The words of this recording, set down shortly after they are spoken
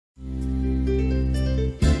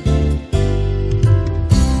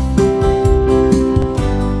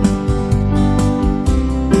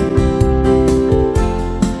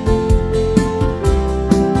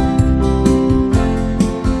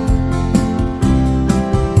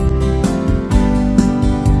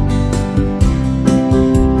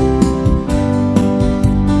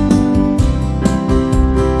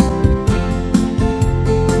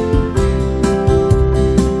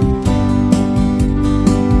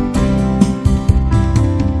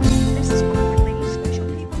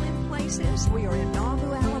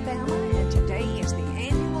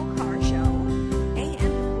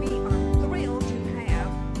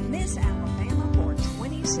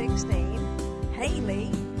Haley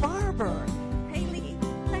Barber. Haley,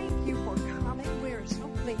 thank you for coming. We're so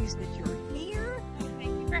pleased that you're here.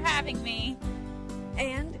 Thank you for having me.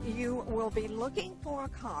 And you will be looking for a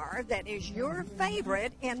car that is your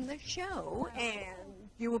favorite in the show, and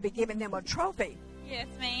you will be giving them a trophy. Yes,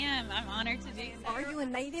 ma'am. I'm honored to do so. Are you a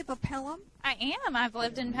native of Pelham? I am. I've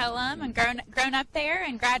lived in Pelham and grown up there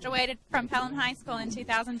and graduated from Pelham High School in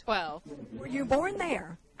 2012. Were you born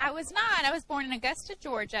there? I was not. I was born in Augusta,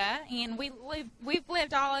 Georgia, and we've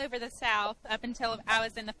lived all over the South up until I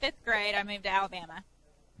was in the 5th grade. I moved to Alabama.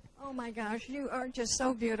 Oh, my gosh, you are just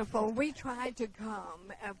so beautiful. We tried to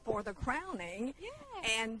come for the crowning,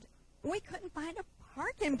 and we couldn't find a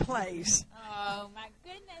parking place. Oh, my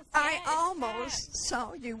goodness. I almost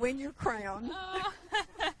saw you win your crown. Oh.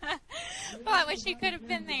 Well, I wish you could have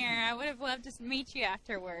been there. I would have loved to meet you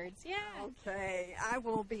afterwards. Yeah. Okay. I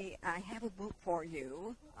have a book for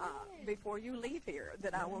you before you leave here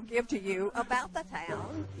that I will give to you about the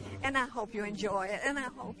town, and I hope you enjoy it, and I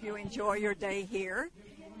hope you enjoy your day here.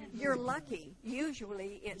 You're lucky.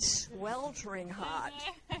 Usually it's sweltering hot,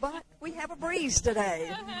 but we have a breeze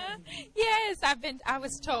today. Yes, I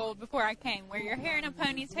was told before I came, wear your hair in a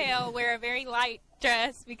ponytail, wear a very light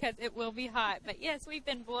dress because it will be hot. But yes, we've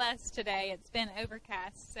been blessed today. It's been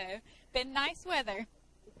overcast, so been nice weather.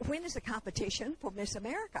 When is the competition for Miss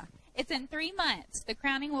America? It's in 3 months. The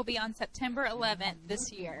crowning will be on September 11th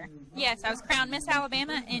this year. Yes, I was crowned Miss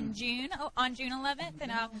Alabama on June 11th,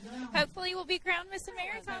 and I hopefully will be crowned Miss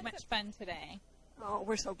America. So much fun today. Oh,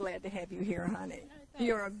 we're so glad to have you here, honey.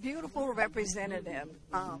 You're a beautiful representative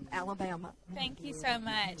of Alabama. Thank you so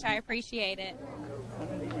much. I appreciate it.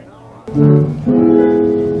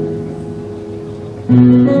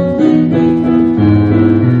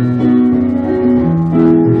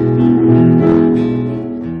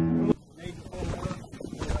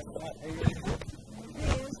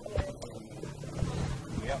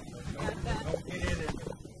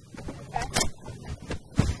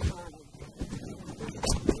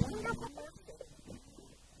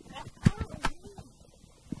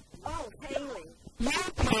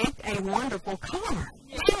 Wonderful car.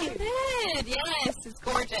 Yes, you did. Yes, it's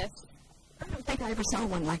gorgeous. I don't think I ever saw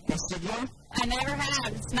one like this, did you? I never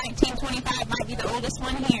have. It's 1925. Might be the oldest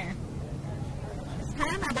one here.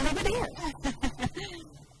 I believe it is.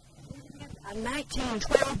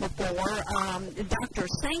 1912 before, Dr.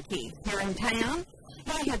 Sankey here in town,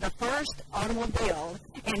 he had the first automobile,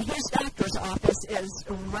 and his doctor's office is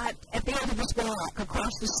right at the end of his block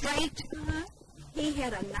across the street. He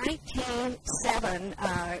had a 1907,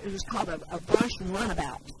 it was called a brush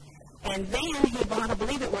runabout. And then he bought, I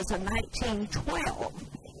believe it was a 1912.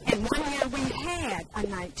 And one year we had a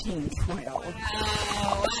 1912.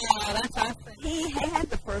 Wow, that's awesome. He had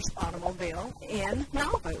the first automobile in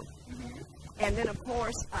Nauvoo. And then, of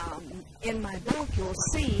course, in my book, you'll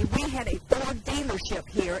see we had a Ford dealership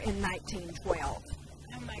here in 1912.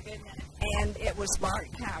 Oh, my goodness. And it was Bart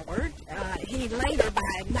Coward. He later,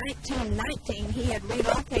 by 1919, he had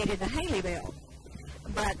relocated to Haleyville.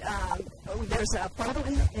 But there's a photo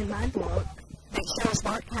in my book that shows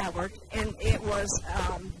Bart Coward, and it was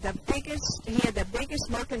the biggest, he had the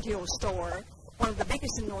biggest mercantile store, one of the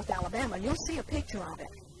biggest in North Alabama, and you'll see a picture of it.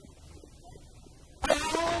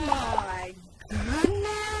 Oh, my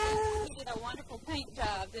goodness. He did a wonderful paint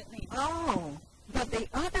job, didn't he? Oh, but the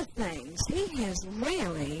other things, he has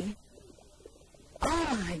really...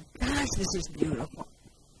 Oh, my gosh, this is beautiful.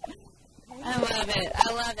 I love it.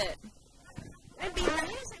 I love it. It'd be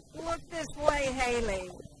nice if you looked this way, Haley.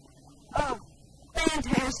 Oh,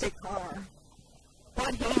 fantastic car.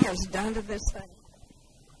 What he has done to this thing.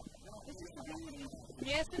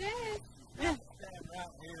 Yes, it is. Yeah.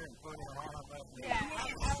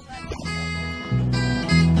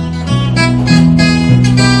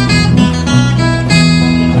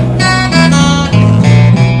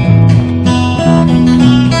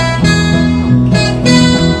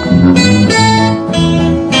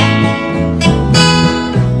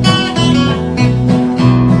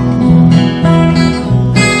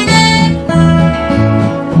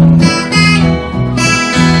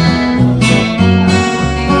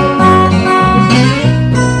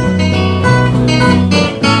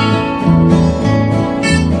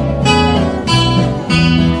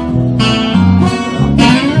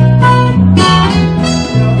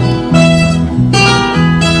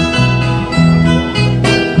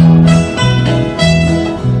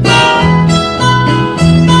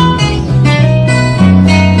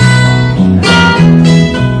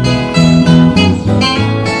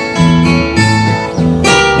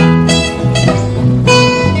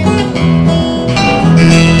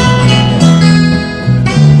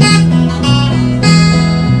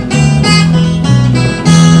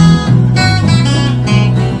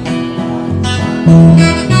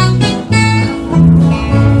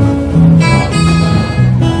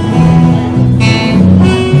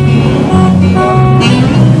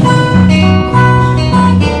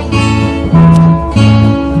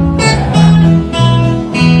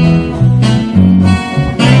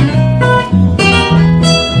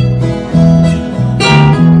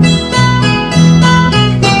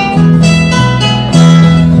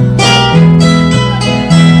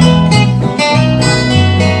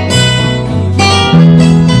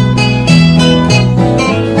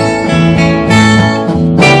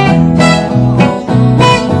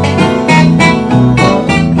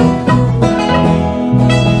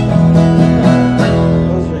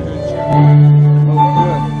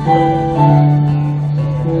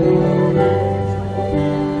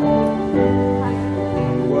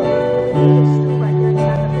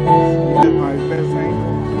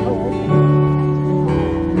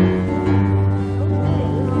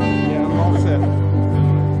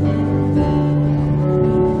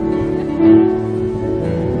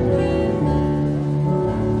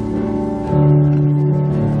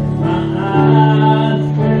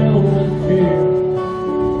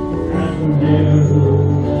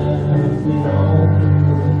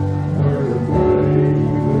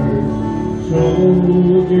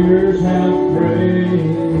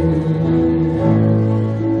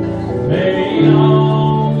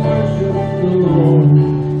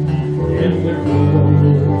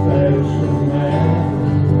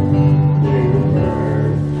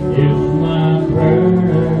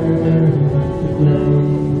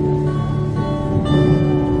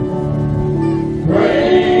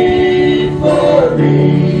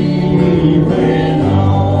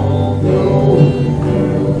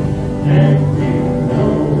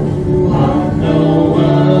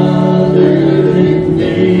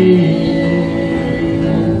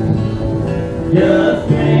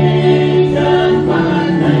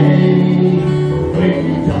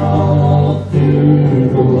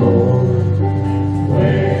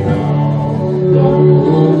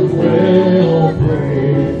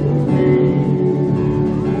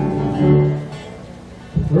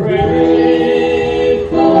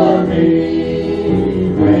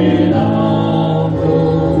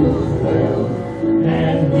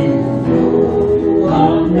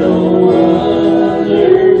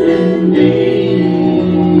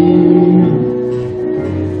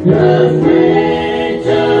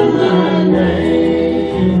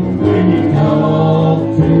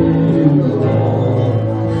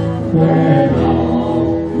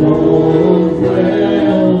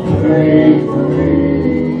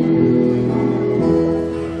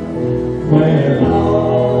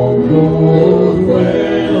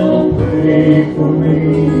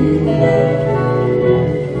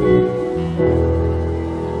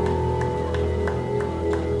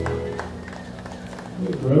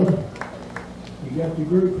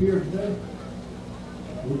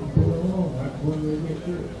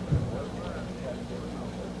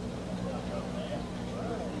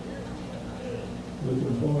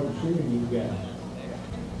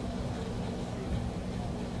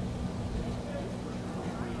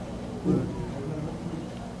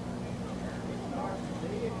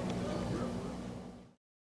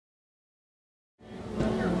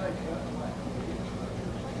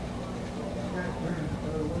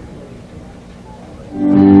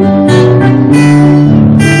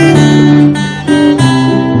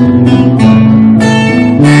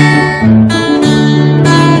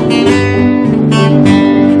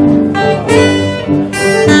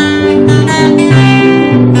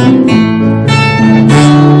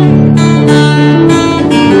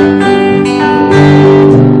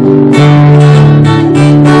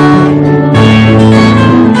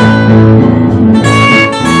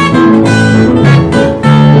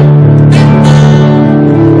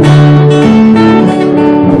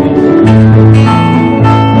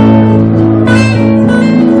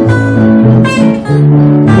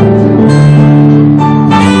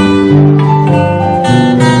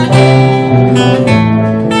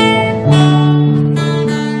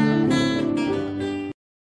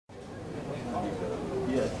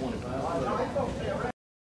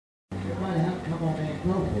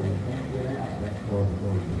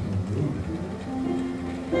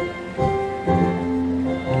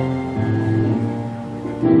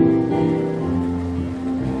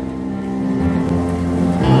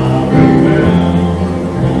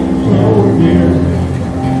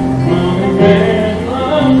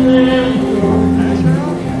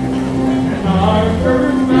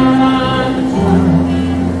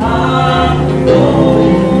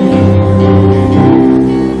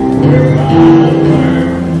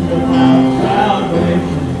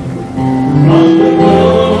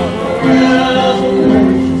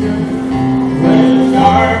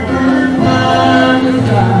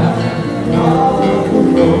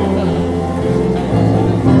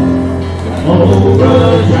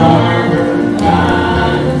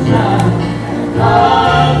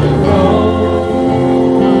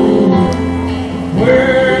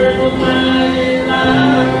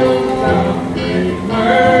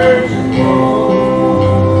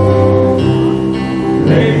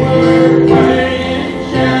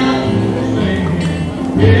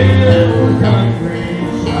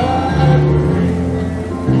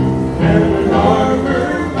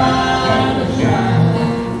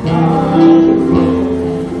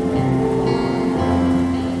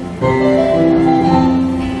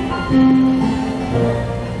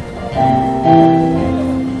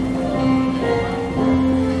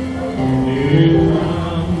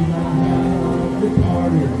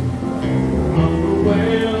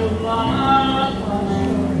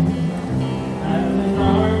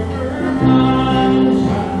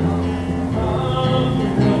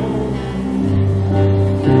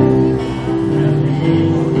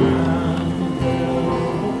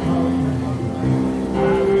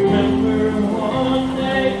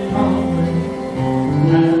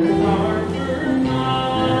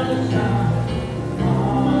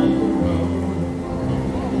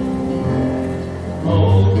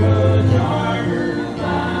 Oh, good.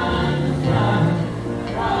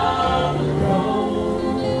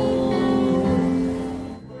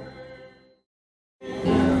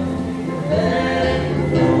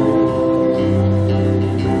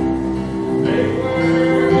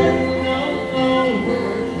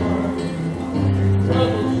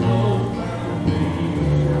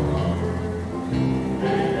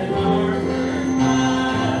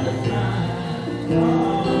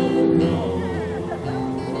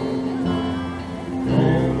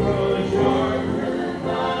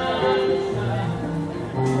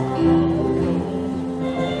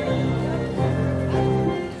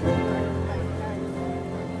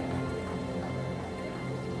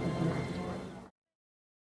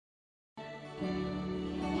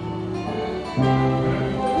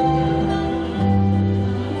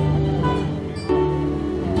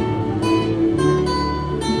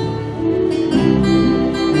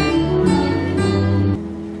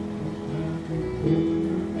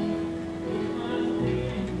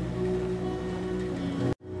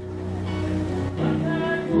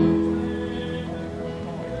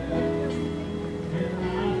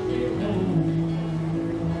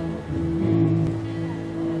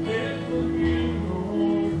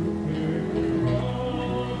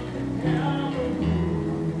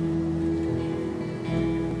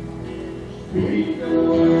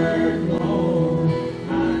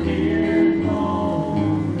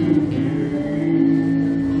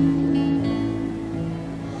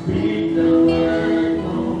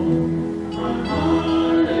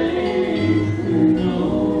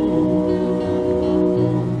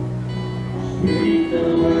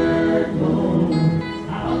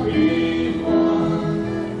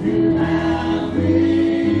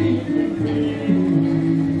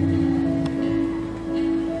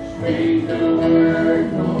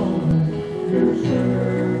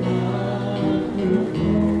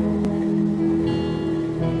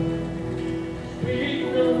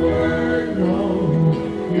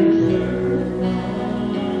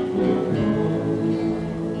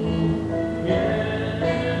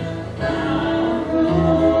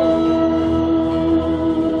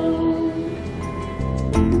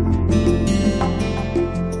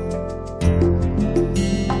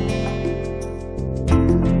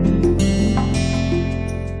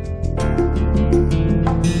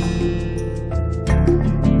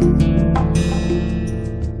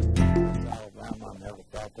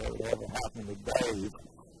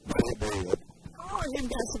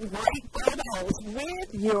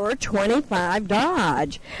 your 25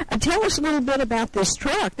 Dodge. Tell us a little bit about this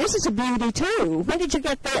truck. This is a beauty, too. When did you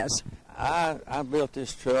get this? I built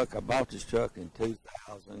this truck. I bought this truck in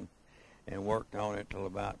 2000 and worked on it till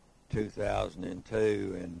about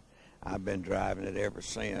 2002, and I've been driving it ever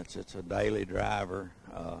since. It's a daily driver.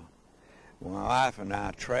 My wife and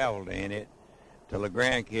I traveled in it till the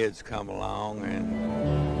grandkids come along, and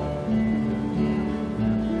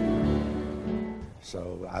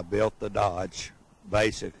so I built the Dodge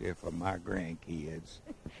basically for my grandkids.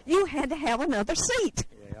 You had to have another seat.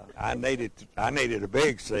 Yeah, I needed a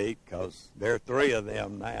big seat because there are 3 of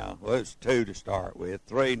them now. Well, it's 2 to start with,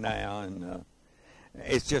 3 now, and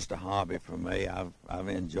it's just a hobby for me. I've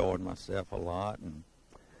enjoyed myself a lot, and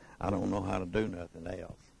I don't know how to do nothing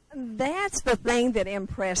else. That's the thing that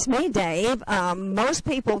impressed me, Dave. Most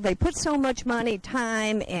people, they put so much money,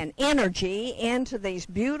 time, and energy into these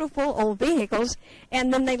beautiful old vehicles,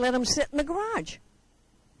 and then they let them sit in the garage.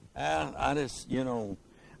 I just,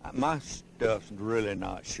 my stuff's really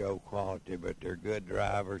not show quality, but they're good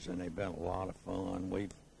drivers, and they've been a lot of fun.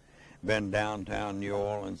 We've been downtown New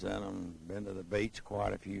Orleans in them, been to the beach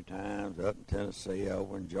quite a few times, up in Tennessee,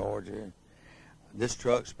 over in Georgia. This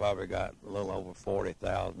truck's probably got a little over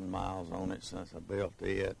 40,000 miles on it since I built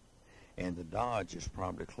it, and the Dodge is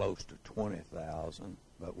probably close to 20,000,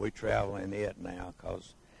 but we travel in it now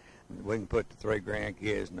because we can put the 3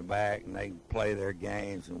 grandkids in the back and they can play their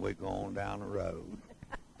games, and we go on down the road.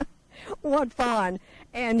 What fun.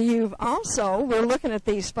 And you've also, we're looking at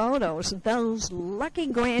these photos, those lucky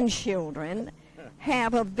grandchildren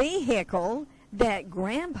have a vehicle that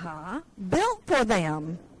Grandpa built for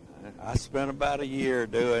them. I spent about a year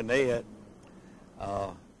doing it.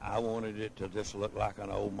 I wanted it to just look like an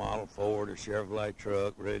old model Ford or Chevrolet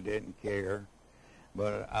truck, really didn't care.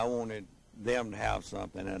 But I wanted them to have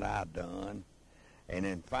something that I'd done. And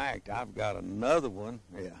in fact, I've got another one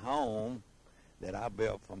at home that I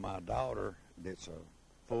built for my daughter that's a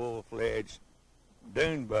full-fledged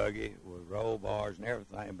dune buggy with roll bars and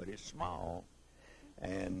everything, but it's small.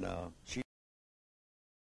 And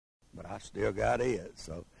but I still got it,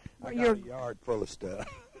 so I got a yard full of stuff.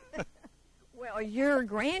 Well, your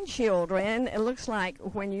grandchildren, it looks like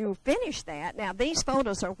when you finished that, now these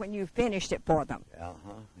photos are when you finished it for them.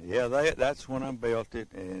 Yeah, that's when I built it.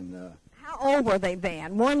 And how old were they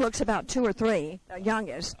then? One looks about 2 or 3, the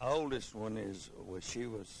youngest. The oldest one she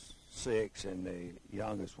was 6, and the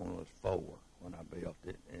youngest one was 4 when I built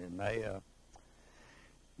it. And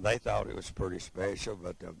they thought it was pretty special,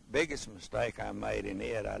 but the biggest mistake I made in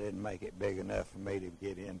it, I didn't make it big enough for me to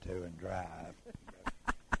get into and drive.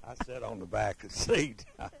 I sat on the back of the seat.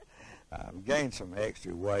 I gained some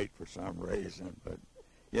extra weight for some reason, but,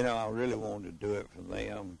 I really wanted to do it for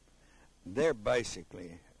them. They're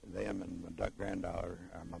basically, them and my granddaughter,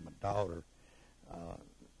 or my daughter,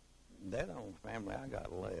 they're the only family I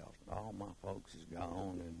got left. All my folks is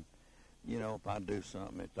gone, and, if I do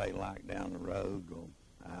something that they like down the road,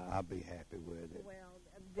 I'll be happy with it. Well,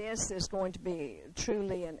 this is going to be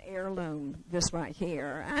truly an heirloom, this right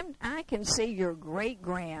here. I can see your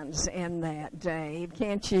great-grands in that, Dave,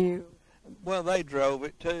 can't you? Well, they drove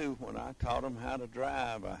it, too. When I taught them how to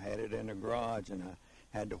drive, I had it in the garage, and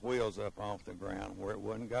I had the wheels up off the ground where it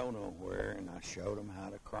wouldn't go nowhere, and I showed them how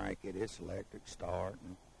to crank it. It's electric start,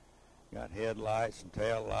 and got headlights and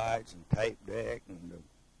tail lights and tape deck.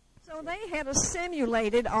 So they had a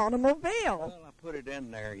simulated automobile. Well, I put it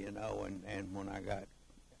in there, and when I got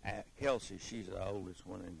Kelsey, she's the oldest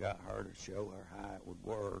one, and got her to show her how it would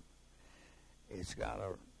work. It's got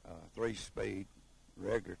a 3-speed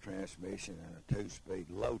regular transmission and a 2-speed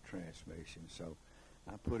low transmission. So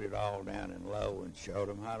I put it all down in low and showed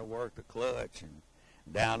them how to work the clutch, and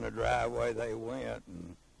down the driveway they went,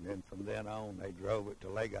 and then from then on they drove it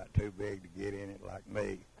till they got too big to get in it like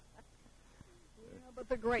me. But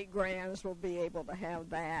the great-grands will be able to have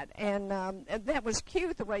that. And that was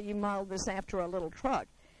cute, the way you modeled this after a little truck.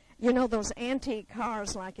 Those antique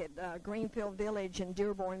cars like at Greenfield Village in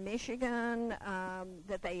Dearborn, Michigan,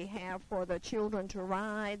 that they have for the children to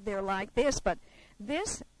ride, they're like this. But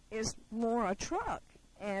this is more a truck.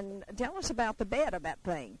 And tell us about the bed of that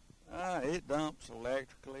thing. It dumps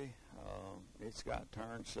electrically. It's got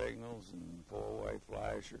turn signals and 4-way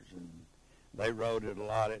flashers, and they rode it a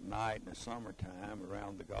lot at night in the summertime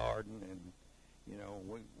around the garden, and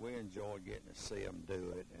we enjoyed getting to see them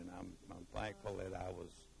do it, and I'm thankful that I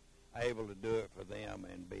was able to do it for them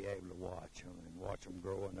and be able to watch them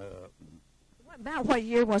growing up. About what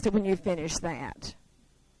year was it when you finished that?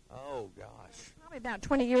 Oh gosh, probably about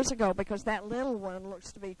 20 years ago, because that little one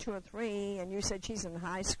looks to be 2 or 3, and you said she's in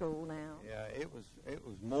high school now. Yeah, it was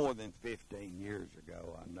more than 15 years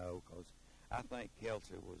ago, I know, because I think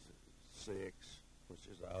Kelsey was 6, which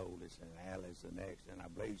is the oldest, and Allie's the next, and I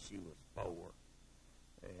believe she was 4.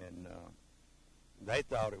 And they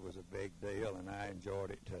thought it was a big deal, and I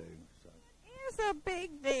enjoyed it too. So. It's a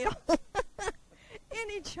big deal.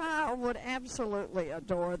 Any child would absolutely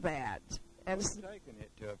adore that. And we've taken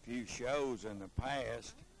it to a few shows in the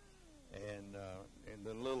past, and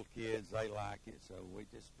the little kids, they like it, so we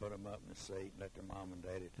just put them up in the seat and let their mom and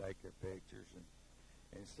daddy take their pictures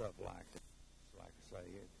and stuff like that. Like I say,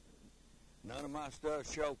 none of my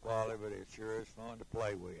stuff's show quality, but it sure is fun to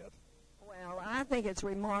play with. Well, I think it's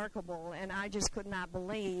remarkable, and I just could not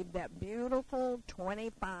believe that beautiful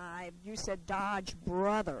 25, you said Dodge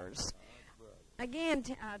Brothers. Again,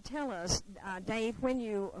 tell us, Dave, when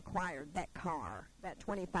you acquired that car, that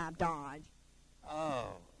 25 Dodge.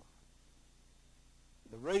 Oh,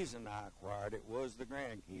 the reason I acquired it was the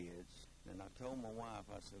grandkids. And I told my wife,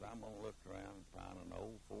 I said, I'm going to look around and find an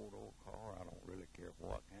old four-door car. I don't really care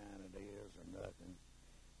what kind it is or nothing,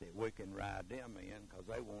 that we can ride them in because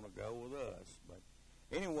they want to go with us. But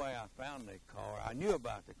anyway, I found the car. I knew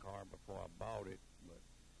about the car before I bought it. But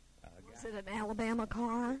was it an Alabama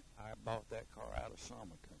car? I bought that car out of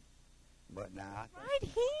Somerton. But now right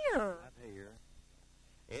here. Right here.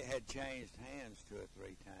 It had changed hands 2 or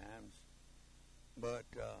 3 times. But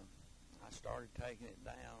I started taking it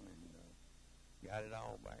down and got it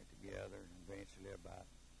all back together. And eventually, about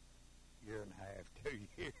a year and a half,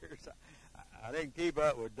 2 years, I didn't keep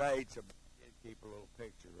up with dates. I did keep a little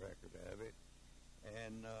picture record of it.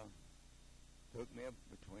 And took me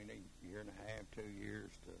between a year and a half, 2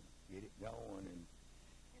 years to get it going. And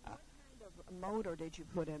what kind of motor did you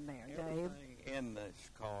put in there, Dave? Everything in this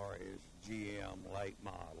car is GM late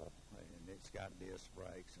model, and it's got disc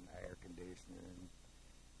brakes and air conditioning and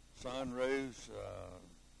sunroofs,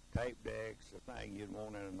 tape decks, the thing you'd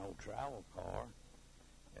want in an old travel car.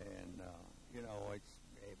 And you know,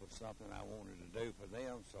 it was something I wanted to do for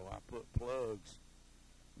them, so I put plugs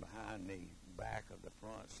behind the back of the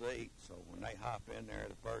front seat, so when they hop in there,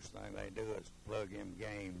 the first thing they do is plug them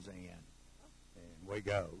games in, and we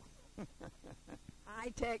go.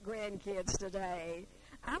 High-tech grandkids today.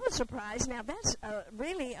 I was surprised. Now, that's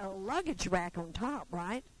really a luggage rack on top,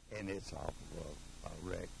 right? And it's off of a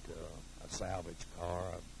wrecked, a salvage car,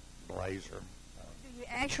 a Blazer. Do you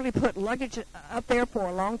actually put luggage up there for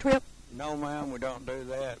a long trip? No, ma'am, we don't do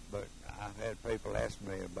that, but I've had people ask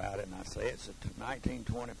me about it, and I say it's a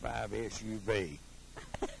 1925 SUV.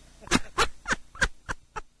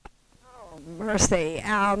 Oh, mercy.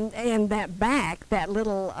 And that back, that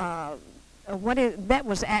little, that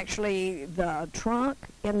was actually the trunk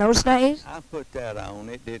in those days? I put that on.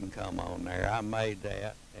 It didn't come on there. I made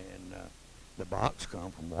that, and the box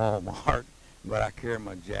come from Walmart, but I carry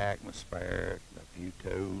my jack, my spare, a few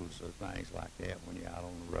tools or things like that when you're out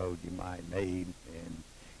on the road you might need, and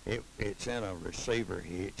it's in a receiver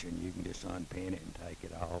hitch, and you can just unpin it and take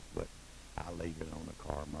it off, but I leave it on the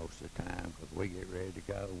car most of the time because we get ready to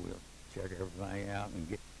go. We'll check everything out and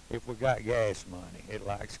get, if we got gas money, it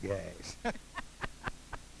likes gas.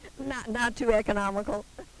 Not too economical.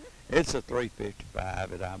 It's a 355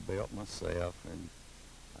 that I built myself, and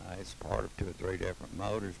it's part of 2 or 3 different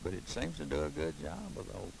motors, but it seems to do a good job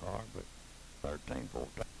with the old car, but 13,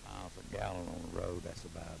 14 miles a gallon on the road, that's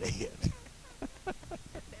about it.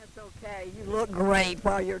 That's okay. You look great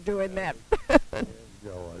while you're doing that.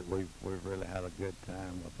 We've really had a good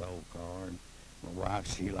time with the old car, and my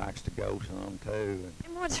wife, she likes to go some too.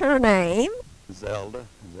 And what's her name? Zelda.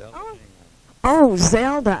 Oh,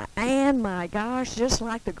 Zelda. And my gosh, just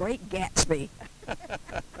like the Great Gatsby. Yeah.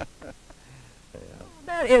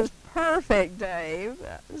 That is perfect, Dave.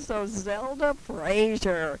 So Zelda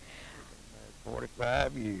Frazier.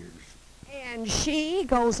 45 years. And she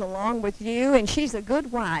goes along with you, and she's a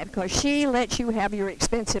good wife because she lets you have your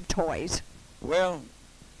expensive toys. Well,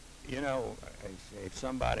 you know, if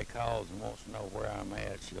somebody calls and wants to know where I'm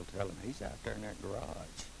at, she'll tell them he's out there in that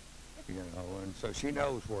garage. You know, and so she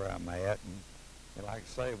knows where I'm at. And like I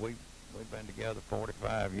say, we've been together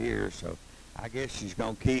 45 years, so I guess she's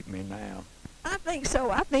going to keep me now. I think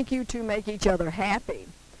so. I think you two make each other happy.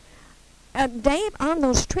 Dave, on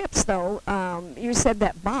those trips, though, you said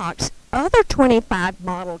that box. Other 25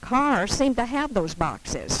 model cars seem to have those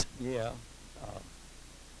boxes. Yeah.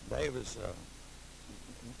 Dave was,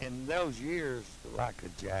 in those years, like the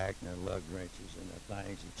jack and the lug wrenches and the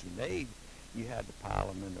things that you need, you had to pile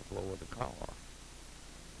them in the floor of the car.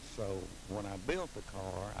 So when I built the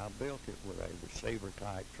car, I built it with a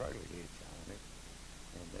receiver-type trailer hitch on it.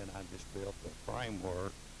 And then I just built the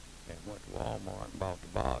framework and went to Walmart and bought the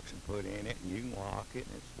box and put in it, and you can lock it,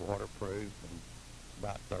 and it's waterproof, and it's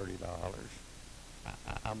about $30.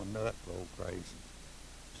 I'm a nut for old crazy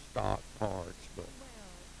stock parts, but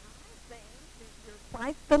I think that you're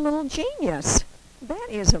quite the little genius. That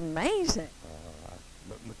is amazing.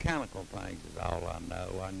 but mechanical things is all I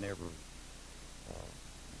know. I never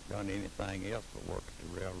done anything else but work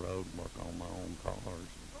at the railroad and work on my own cars.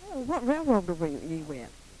 Oh, what railroad were you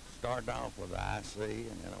with? Started off with the IC,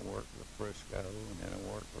 and then I worked for Frisco, and then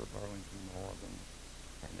I worked for the Burlington Northern,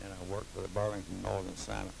 and then I worked for the Burlington Northern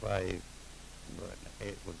Santa Fe, but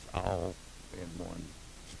it was all in one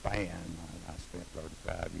span. I spent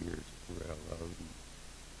 35 years at the railroad.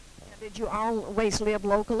 Now, did you always live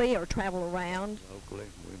locally or travel around? Locally,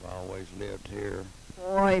 we've always lived here.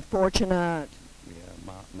 Boy, fortunate.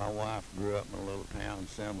 Yeah, my wife grew up in a little town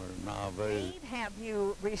similar to Nauvoo. Have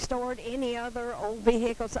you restored any other old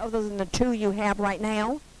vehicles other than the two you have right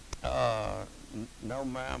now? No,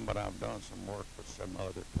 ma'am, but I've done some work for some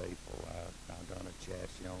other people. I've done a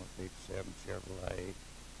chassis on a 57 Chevrolet,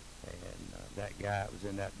 and that guy that was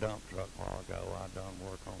in that dump truck a while ago, I've done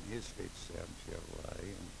work on his 57 Chevrolet,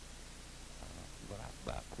 and, but I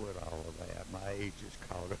about quit all of that. My age has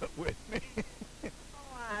caught up with me.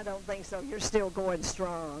 I don't think so. You're still going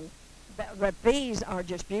strong. But these are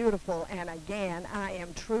just beautiful, and again, I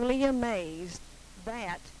am truly amazed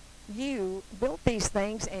that you built these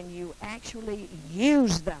things and you actually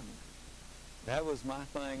used them. That was my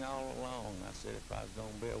thing all along. I said if I was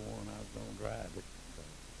going to build one, I was going to drive it.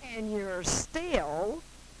 So. And you're still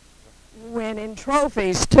winning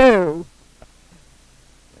trophies, too.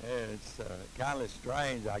 Yeah, it's kind of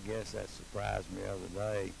strange. I guess that surprised me the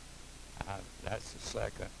other day. That's the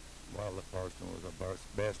second. Well, the first one was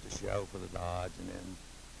the best of show for the Dodge, and then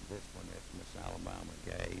this one that Miss Alabama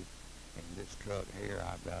gave. And this truck here,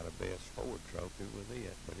 I've got a best Ford trophy with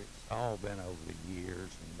it. But it's all been over the years,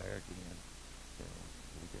 and there again,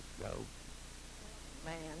 we just go.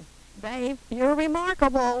 Man, Dave, you're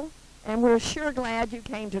remarkable, and we're sure glad you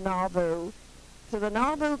came to Nauvoo. To the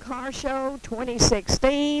Nauvoo Car Show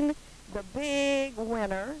 2016, the big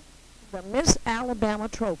winner. The Miss Alabama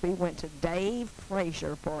trophy went to Dave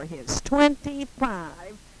Frazier for his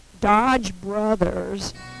 25 Dodge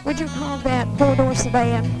Brothers. Would you call that four-door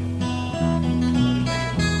sedan?